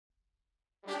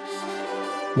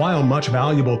While much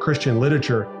valuable Christian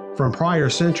literature from prior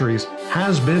centuries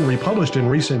has been republished in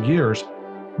recent years,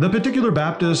 the Particular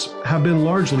Baptists have been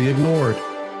largely ignored.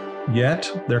 Yet,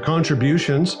 their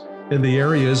contributions in the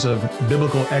areas of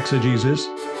biblical exegesis,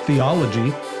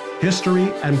 theology,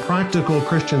 history, and practical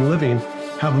Christian living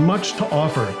have much to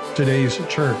offer today's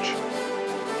church.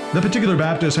 The Particular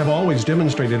Baptists have always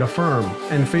demonstrated a firm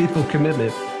and faithful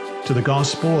commitment to the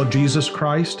gospel of Jesus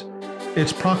Christ,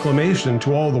 its proclamation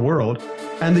to all the world,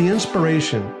 and the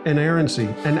inspiration, inerrancy,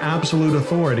 and absolute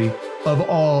authority of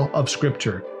all of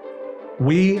Scripture.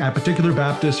 We at Particular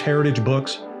Baptist Heritage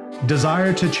Books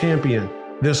desire to champion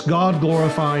this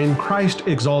God-glorifying,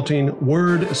 Christ-exalting,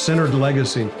 word-centered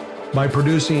legacy by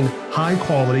producing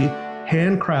high-quality,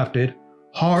 handcrafted,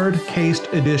 hard-cased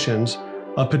editions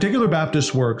of Particular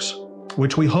Baptist works,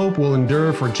 which we hope will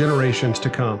endure for generations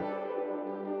to come.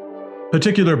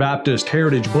 Particular Baptist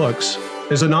Heritage Books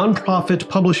is a nonprofit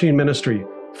publishing ministry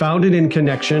founded in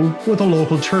connection with a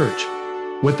local church.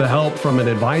 With the help from an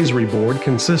advisory board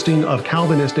consisting of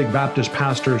Calvinistic Baptist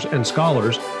pastors and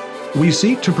scholars, we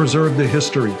seek to preserve the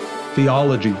history,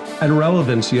 theology, and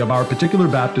relevancy of our Particular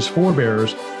Baptist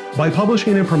forebears by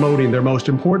publishing and promoting their most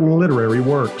important literary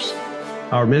works.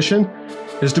 Our mission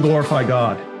is to glorify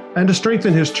God and to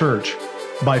strengthen His church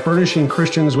by furnishing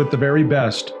Christians with the very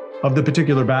best of the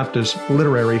Particular Baptist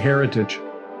literary heritage.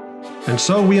 And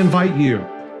so we invite you,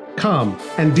 come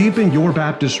and deepen your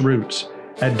Baptist roots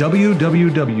at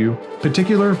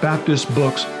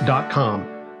www.particularbaptistbooks.com,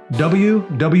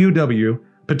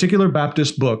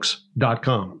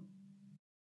 www.particularbaptistbooks.com.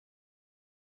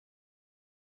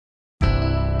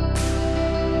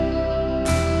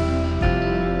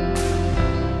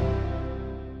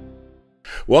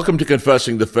 Welcome to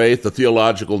Confessing the Faith, a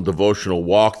theological and devotional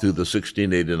walk through the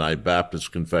 1689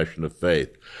 Baptist Confession of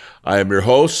Faith. I am your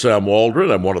host, Sam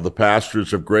Waldron. I'm one of the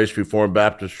pastors of Grace Reformed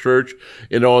Baptist Church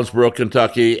in Owensboro,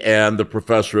 Kentucky, and the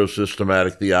professor of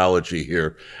systematic theology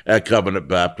here at Covenant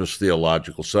Baptist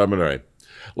Theological Seminary.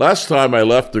 Last time I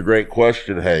left the great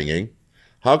question hanging: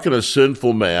 how can a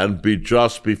sinful man be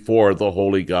just before the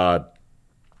holy God?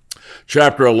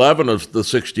 Chapter 11 of the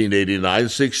 1689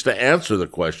 seeks to answer the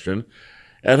question,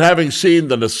 and having seen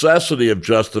the necessity of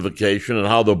justification and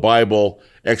how the Bible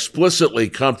explicitly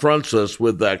confronts us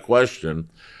with that question,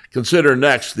 consider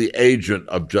next the agent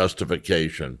of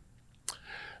justification.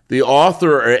 The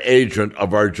author or agent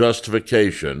of our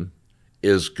justification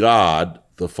is God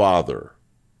the Father.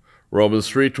 Romans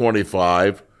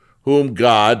 3:25, whom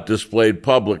God displayed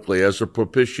publicly as a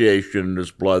propitiation in His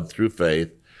blood through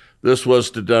faith. This was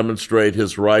to demonstrate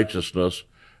His righteousness,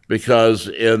 because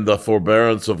in the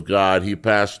forbearance of God, He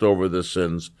passed over the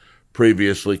sins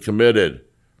previously committed.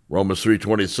 Romans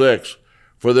 3:26,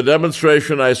 for the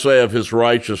demonstration, I say, of His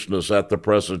righteousness at the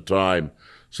present time,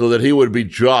 so that He would be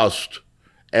just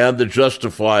and the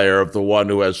justifier of the one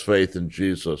who has faith in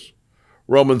Jesus.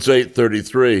 Romans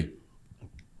 8:33,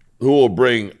 who will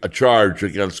bring a charge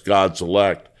against God's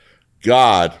elect?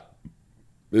 God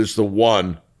is the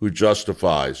one who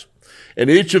justifies. In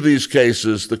each of these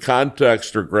cases, the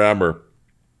context or grammar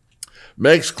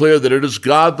makes clear that it is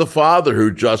God the Father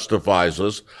who justifies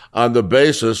us on the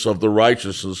basis of the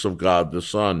righteousness of God the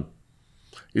Son.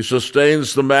 He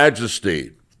sustains the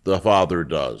majesty, the Father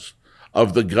does,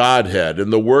 of the Godhead in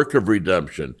the work of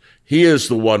redemption. He is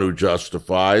the one who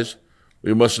justifies.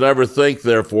 We must never think,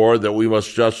 therefore, that we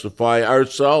must justify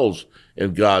ourselves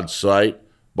in God's sight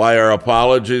by our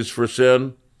apologies for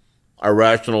sin, our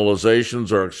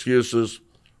rationalizations or excuses,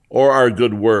 or our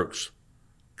good works.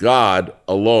 God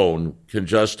alone can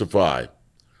justify.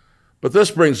 But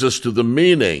this brings us to the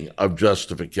meaning of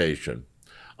justification.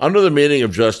 Under the meaning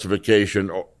of justification,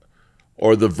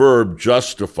 or the verb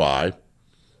justify,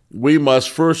 we must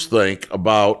first think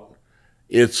about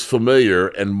its familiar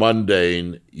and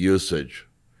mundane usage.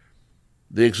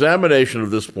 The examination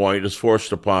of this point is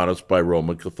forced upon us by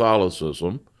Roman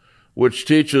Catholicism, which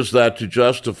teaches that to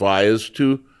justify is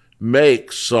to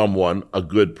make someone a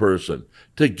good person,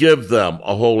 to give them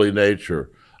a holy nature,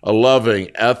 a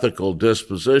loving, ethical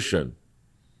disposition.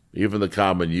 Even the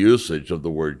common usage of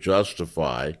the word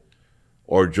justify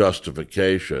or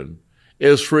justification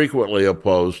is frequently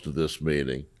opposed to this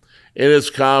meaning. In its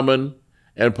common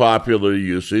and popular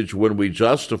usage, when we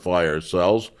justify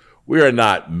ourselves, we are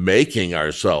not making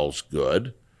ourselves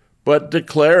good, but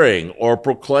declaring or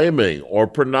proclaiming or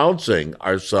pronouncing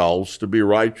ourselves to be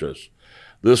righteous.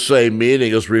 This same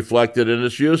meaning is reflected in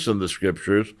its use in the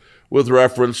Scriptures with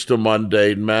reference to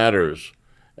mundane matters,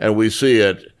 and we see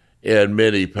it in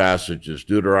many passages: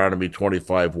 Deuteronomy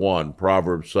 25:1,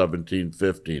 Proverbs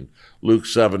 17:15, Luke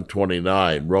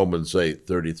 7:29, Romans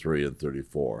 8:33 and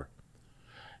 34.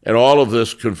 And all of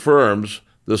this confirms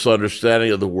this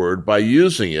understanding of the word by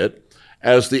using it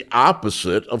as the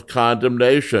opposite of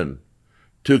condemnation.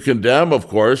 To condemn, of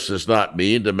course, does not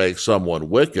mean to make someone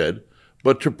wicked,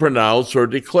 but to pronounce or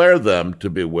declare them to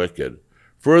be wicked.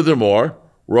 Furthermore,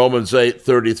 Romans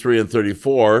 8:33 and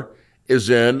 34 is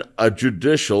in a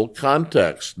judicial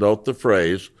context. Note the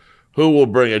phrase, who will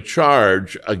bring a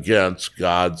charge against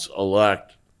God's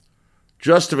elect.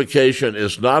 Justification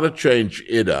is not a change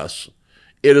in us.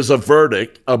 It is a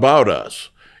verdict about us.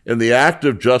 In the act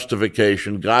of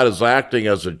justification, God is acting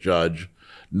as a judge,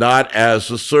 not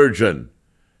as a surgeon.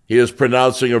 He is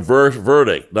pronouncing a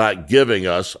verdict, not giving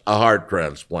us a heart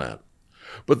transplant.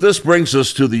 But this brings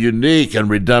us to the unique and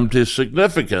redemptive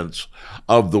significance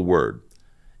of the word.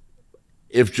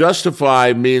 If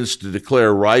justify means to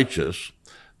declare righteous,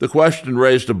 the question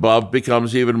raised above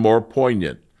becomes even more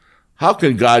poignant. How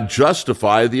can God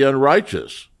justify the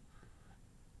unrighteous?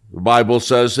 The Bible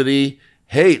says that he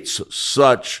hates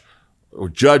such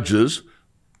judges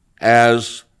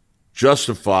as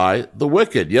justify the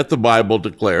wicked. Yet the Bible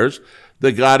declares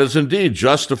that God is indeed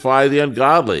justify the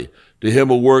ungodly. To him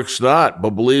who works not,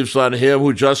 but believes on him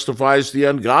who justifies the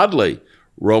ungodly,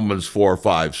 Romans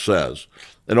 4:5 says.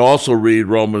 And also read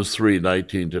Romans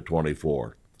 3:19 to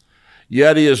 24.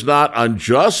 Yet he is not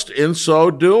unjust in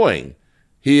so doing.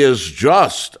 He is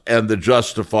just and the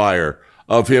justifier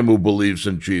of him who believes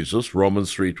in Jesus,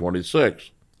 Romans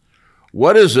 3:26.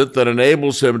 What is it that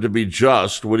enables him to be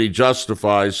just when he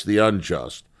justifies the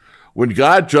unjust? When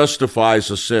God justifies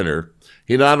a sinner,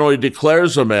 he not only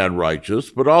declares a man righteous,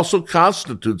 but also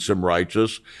constitutes him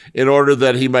righteous in order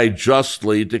that he may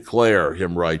justly declare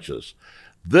him righteous.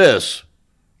 This,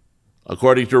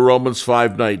 according to Romans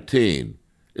 5:19,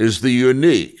 is the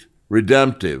unique,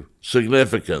 redemptive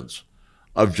significance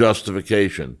of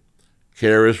justification.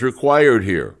 Care is required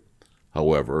here,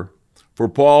 however, for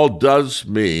Paul does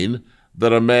not mean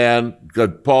that a man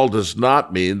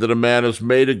is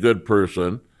made a good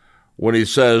person when he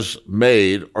says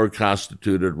made or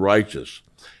constituted righteous.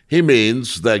 He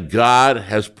means that God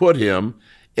has put him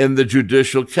in the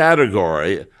judicial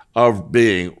category of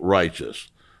being righteous.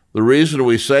 The reason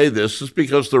we say this is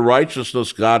because the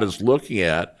righteousness God is looking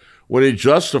at when he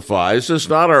justifies is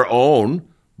not our own,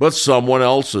 but someone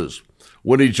else's.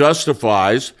 When he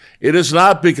justifies, it is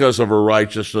not because of a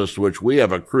righteousness which we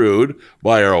have accrued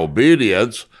by our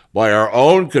obedience, by our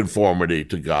own conformity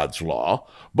to God's law,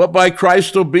 but by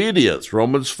Christ's obedience,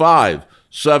 Romans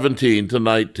 5:17 to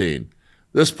 19.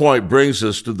 This point brings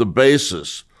us to the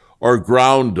basis or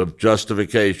ground of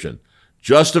justification.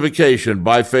 Justification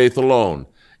by faith alone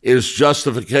is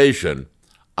justification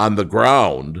on the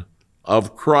ground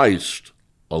of Christ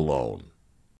alone.